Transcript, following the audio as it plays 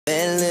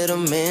Bad little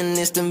man,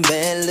 it's them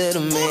bad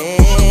little men.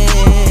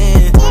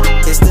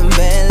 It's them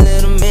bad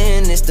little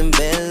men, it's them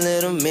bad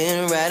little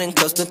men. Riding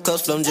coast to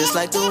coast, flowing just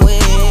like the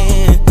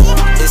wind.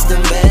 It's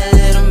them bad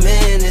little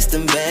men, it's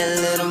them bad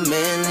little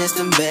men, it's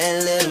them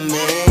bad little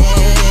men.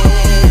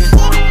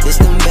 It's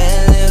them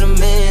bad little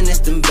men, it's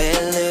them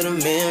bad little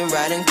men.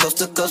 Riding coast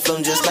to coast,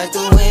 flowing just like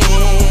the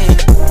wind.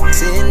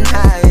 Sitting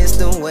high, it's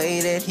the way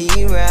that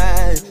he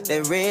rides.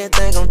 That red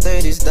thing on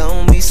 30s,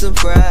 don't be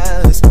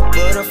surprised.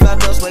 Butterfly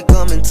doors, wake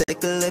up and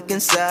take a look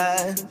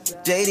inside.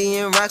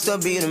 JD and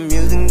Rockstar be the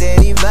music that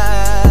he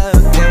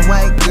vibe. That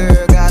white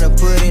girl gotta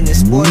put in the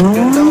sport.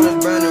 The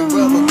donuts burning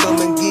rubber, come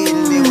and get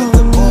lit with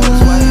the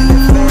boys. While in the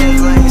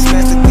fast lane,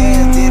 smash the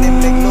gas, didn't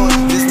make noise.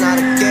 This not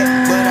a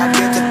cat, but I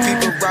bet the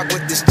people rock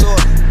with this toy.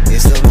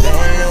 It's a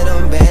bad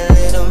little, bad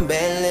little,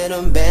 bad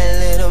little, bad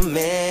little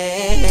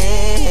man.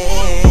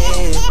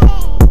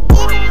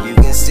 You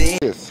can see.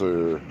 Yes,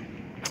 sir.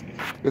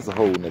 It's a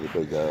whole nother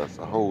day, guys.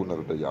 A whole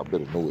nother day. Y'all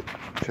better know it.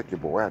 Check your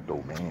boy out,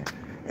 though, man.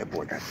 That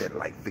boy got that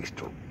light fixed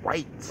to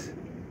right.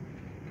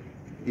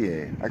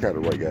 Yeah, I got it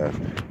right, guys.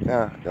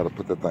 Now, got to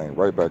put that thing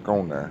right back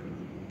on there.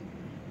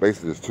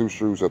 Basically, there's 2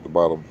 screws at the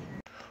bottom.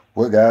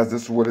 Well, guys,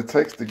 this is what it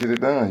takes to get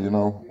it done, you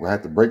know. We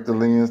have to break the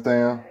lens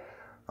down.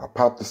 I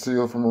popped the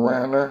seal from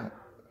around there.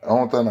 The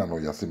only thing I know,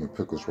 y'all see my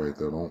pickles right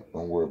there. Don't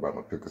worry about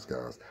my pickles,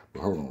 guys.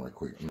 But hold on right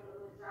quick.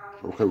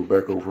 Okay,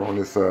 we're back over on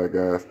this side,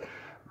 guys.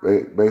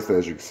 Basically,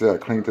 as you can see, I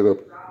cleaned it up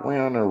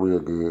around there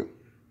real good.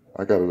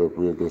 I got it up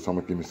real good, so I'm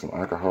going to give me some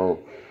alcohol.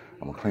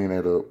 I'm going to clean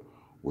that up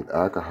with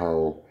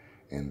alcohol,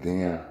 and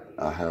then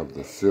I have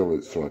to seal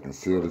it so I can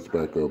seal this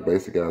back up.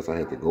 Basically, guys, I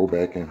had to go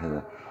back in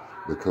here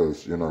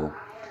because, you know,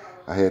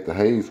 I had the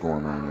haze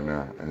going on in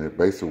there, and it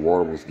basically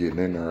water was getting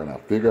in there, and I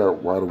figured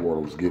out why the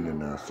water was getting in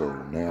there, so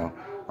now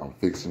I'm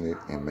fixing it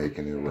and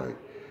making it right.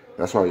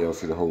 That's why y'all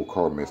see the whole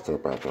car messed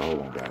up out there.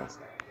 Hold on, guys.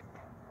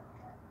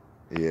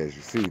 Yeah, as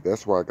you see,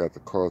 that's why I got the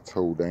car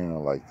towed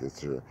down like this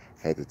here.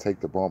 I had to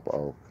take the bumper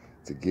off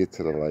to get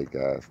to the light,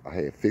 guys. I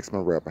had fixed my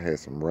wrap. I had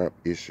some wrap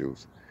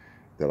issues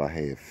that I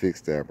had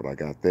fixed there, but I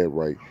got that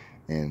right.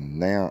 And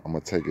now I'm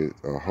going to take it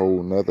a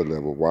whole nother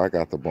level. While I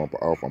got the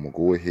bumper off, I'm going to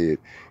go ahead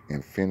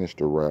and finish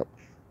the wrap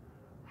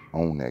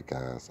on that,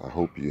 guys. I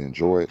hope you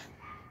enjoy it,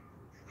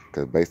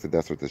 because basically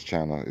that's what this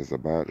channel is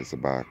about. It's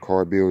about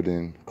car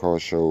building, car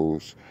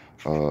shows.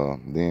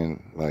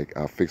 Then, like,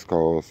 I fix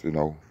cars, you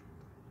know.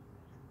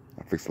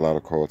 I fix a lot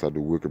of cars. I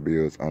do wicker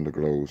builds,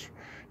 underglows,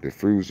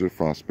 diffuser,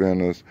 front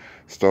spinners,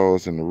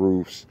 stars in the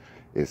roofs,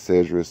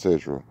 etc.,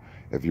 etc.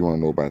 If you want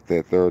to know about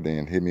that there,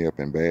 then hit me up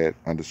in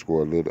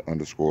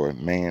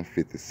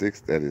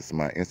bad_little_man56. That is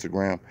my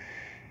Instagram.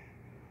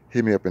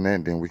 Hit me up in that,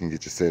 and then we can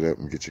get you set up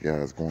and get you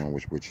guys going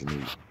with what you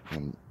need.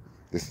 And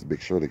this is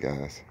Big Shorty,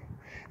 guys.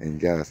 And you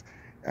guys,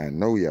 I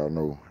know y'all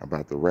know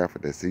about the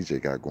raffle that CJ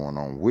got going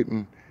on.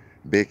 Wouldn't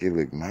Becky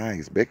look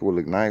nice? Becky would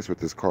look nice with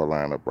this car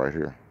lineup right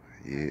here.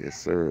 Yes,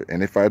 sir.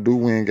 And if I do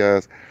win,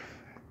 guys,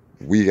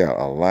 we got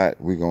a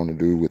lot we're going to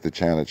do with the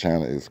channel.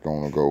 Channel is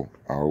going to go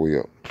all the way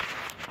up.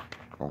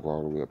 Going to go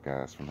all the way up,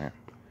 guys, from here.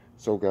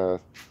 So, guys,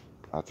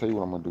 I'll tell you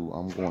what I'm going to do.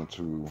 I'm going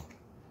to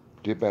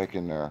get back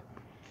in there,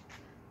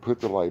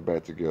 put the light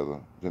back together.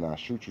 Then I'll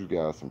shoot you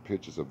guys some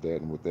pictures of that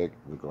and what that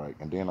look like.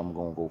 And then I'm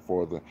going to go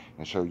further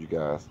and show you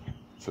guys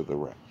to the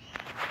wrap.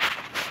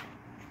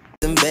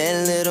 Them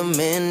bad little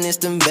men, it's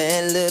them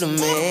bad little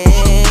men.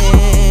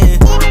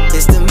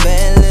 It's them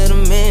bad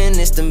little men,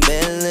 it's them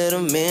bad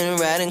little men.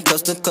 Riding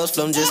coast to coast,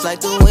 flowing just like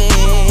the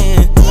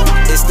wind.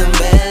 It's them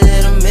bad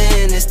little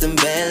men, it's them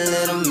bad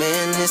little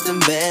men, it's them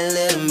bad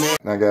little men.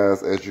 Now,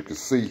 guys, as you can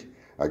see,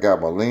 I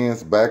got my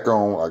lens back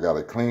on. I got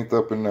it cleaned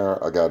up in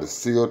there. I got it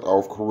sealed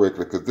off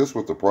correctly, because this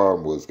was the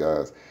problem was,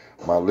 guys.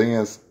 My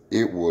lens,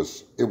 it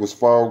was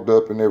fogged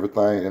up and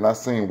everything, and I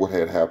seen what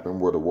had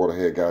happened, where the water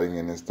had got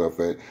in and stuff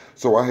at.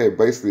 So I had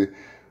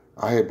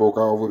broke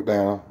all of it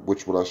down,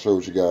 which what I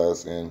showed you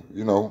guys, and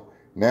you know,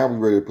 now we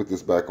ready to put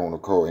this back on the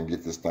car and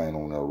get this thing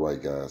on there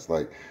right, guys.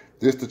 Like,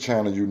 this the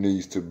channel you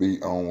need to be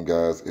on,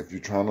 guys, if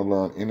you're trying to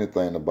learn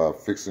anything about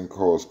fixing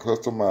cars,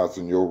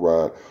 customizing your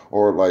ride,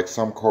 or like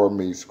some car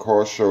meets,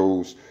 car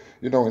shows,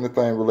 you know,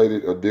 anything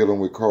related or dealing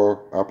with car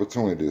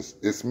opportunities.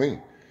 It's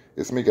me,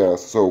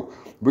 guys. So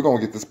we're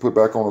gonna get this put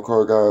back on the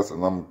car, guys,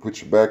 and I'm gonna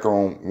put you back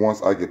on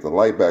once I get the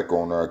light back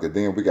on there, because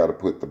then we got to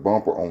put the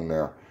bumper on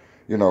there,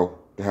 you know,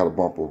 to have the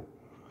bumper.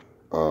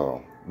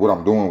 What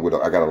I'm doing with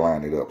it, I gotta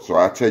line it up. So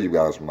I'll tell you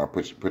guys when I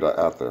put it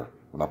out there,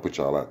 when I put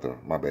y'all out there.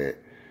 My bad.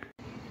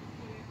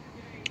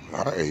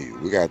 All right,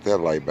 we got that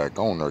light back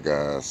on there,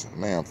 guys.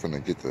 Now I'm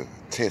finna get the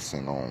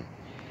testing on.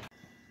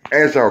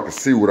 As y'all can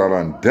see, what I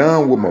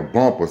done with my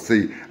bumper.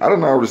 See, I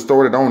done already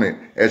started on it.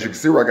 As you can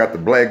see, where I got the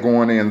black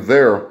going in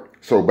there.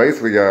 So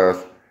basically,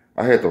 guys,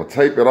 I had to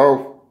tape it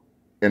off,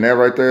 and that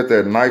right there,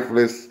 that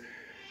knifeless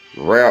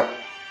wrap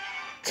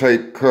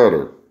tape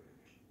cutter.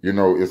 You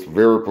know, it's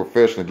very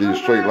professional. Give you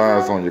straight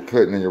lines on your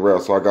cutting and your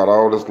wrap. So I got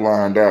all this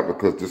lined out,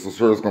 because this is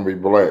here is going to be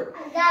black.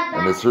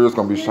 And this here is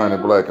going to be shiny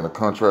black, and the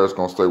contrast is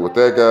going to stay with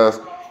that, guys.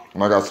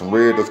 And I got some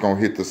red that's gonna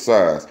hit the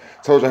sides.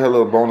 Told you I had a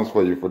little bonus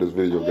for you for this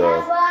video,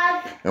 guys.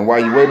 And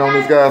while you waiting on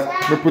this, guys,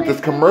 let me put this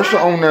commercial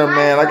on there,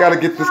 man. I gotta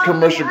get this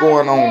commercial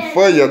going on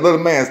for you, little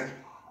man.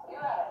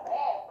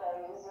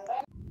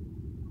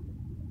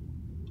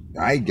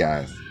 All right,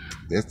 guys,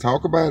 let's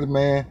talk about it,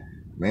 man.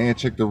 Man,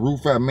 check the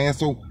roof out, man.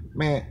 So,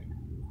 man,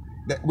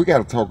 we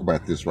gotta talk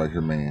about this right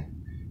here, man.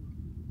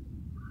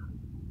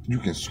 You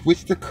can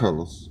switch the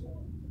colors.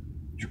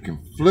 You can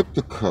flip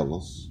the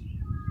colors.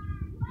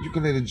 You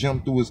can let it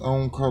jump through its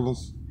own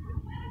colors.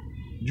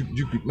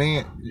 You could,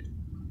 man,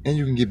 and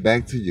you can get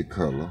back to your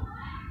color.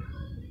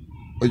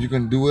 Or you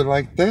can do it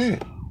like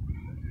that.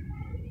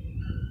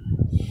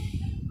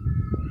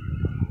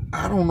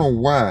 I don't know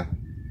why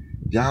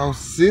y'all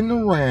sitting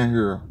around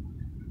here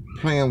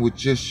playing with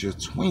just your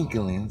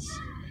twinklings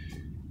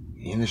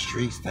in the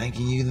streets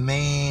thinking you the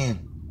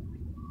man.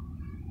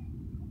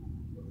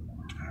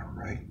 All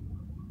right.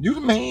 You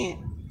the man.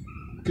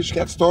 Because you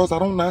got stars. I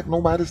don't knock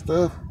nobody's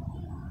stuff.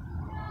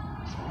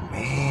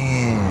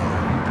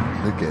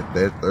 Man, look at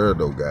that there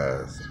though,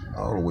 guys.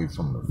 All the way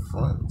from the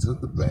front to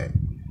the back.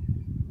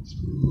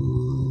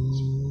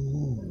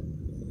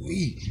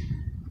 Ooh-wee.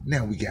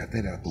 Now we got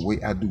that out the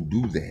way. I do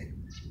that.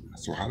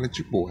 So holla at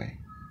your boy.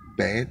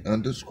 Bad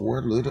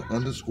underscore little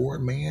underscore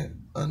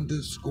man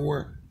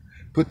underscore.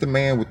 Put the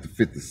man with the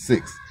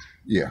 56.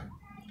 Yeah.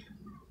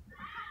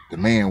 The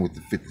man with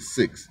the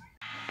 56.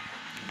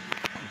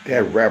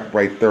 That wrap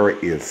right there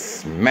is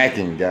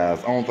smacking,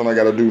 guys. Only thing I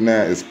gotta do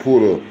now is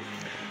pull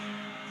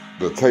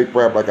the tape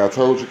wrap like I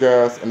told you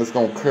guys, and it's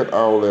gonna cut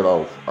all that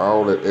off,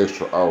 all that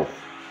extra off.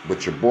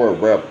 But your boy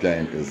rap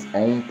game is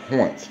on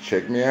point.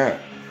 Check me out.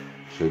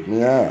 Check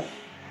me out.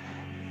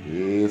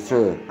 Yes,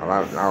 sir.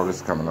 All this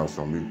is coming up,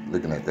 so I'm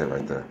looking at that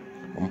right there.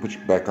 I'm gonna put you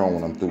back on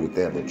when I'm through with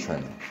that little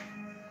training.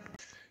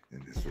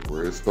 And this is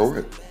where it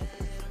started.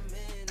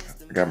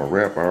 I got my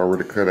wrap I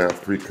already cut out,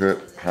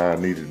 pre-cut, how I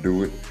need to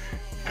do it.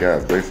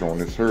 Guys, based on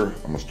this here,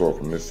 I'm gonna start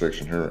from this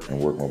section here and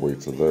work my way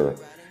to there.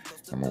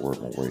 I'm gonna work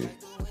my way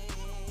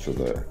to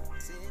there.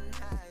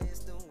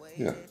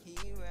 Yeah.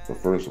 But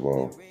first of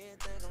all,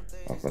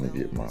 I'm gonna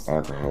get my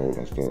alcohol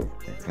and stuff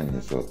and clean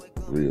this up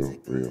real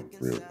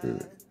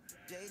good.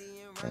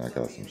 And I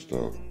got some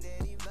stuff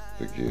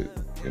to get,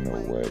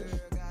 wax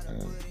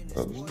and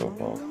other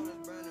stuff off.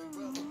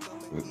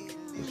 But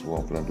this is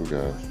what I'm gonna do,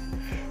 guys.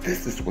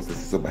 This is what this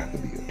is about to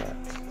be about.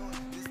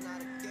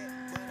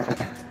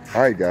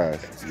 Alright, guys,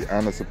 your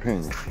honest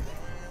opinion.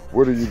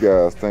 What do you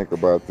guys think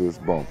about this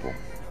bumper?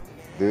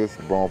 This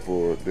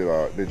bumper,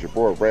 did your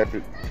boy wrap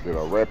it? Did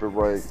I wrap it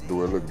right?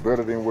 Do it look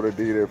better than what it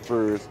did at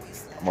first?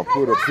 I'm gonna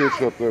put a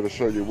picture up there to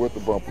show you what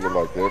the bumper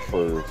looked like at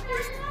first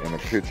and the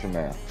picture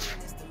now.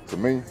 To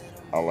me,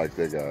 I like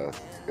that, guys.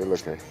 It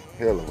looks a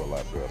hell of a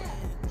lot better.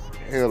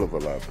 Hell of a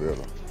lot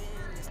better.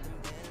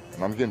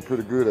 And I'm getting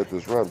pretty good at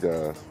this wrap,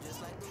 guys.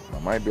 I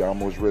might be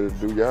almost ready to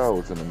do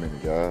y'all's in a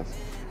minute, guys.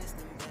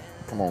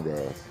 Come on,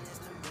 guys.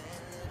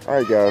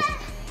 Alright, guys.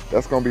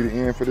 That's going to be the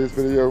end for this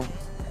video.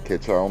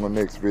 Catch y'all on the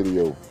next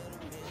video.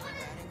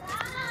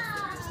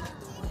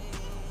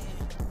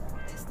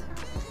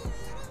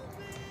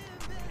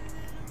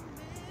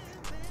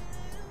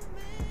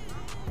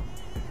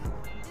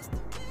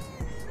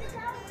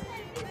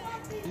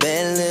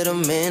 Bad little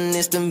man,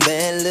 it's them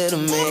bad little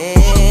man.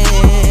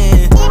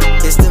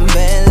 It's them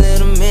bad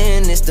little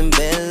men, it's them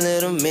bad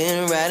little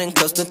men. Riding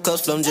coast to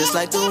coast, flowing just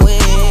like the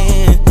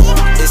wind.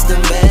 It's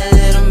them bad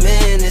little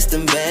men, it's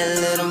them bad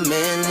little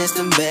men, it's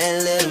them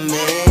bad little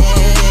men.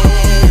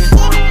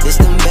 It's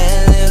them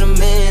bad little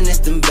men, it's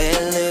them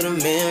bad little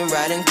men.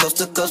 Riding coast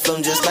to coast,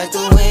 flowing just like the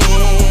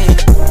wind.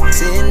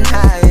 Sitting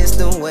high, it's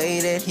the way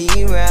that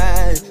he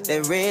rides.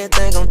 That red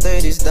thing on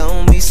 30s,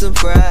 don't be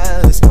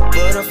surprised.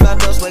 Butterfly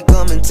doors, wake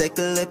up and take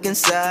a look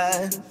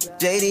inside.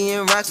 JD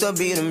and Rockstar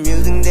be the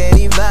music that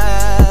he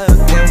vibe.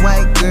 That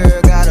white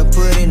girl gotta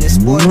put in the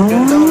sport,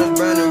 them donuts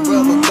burn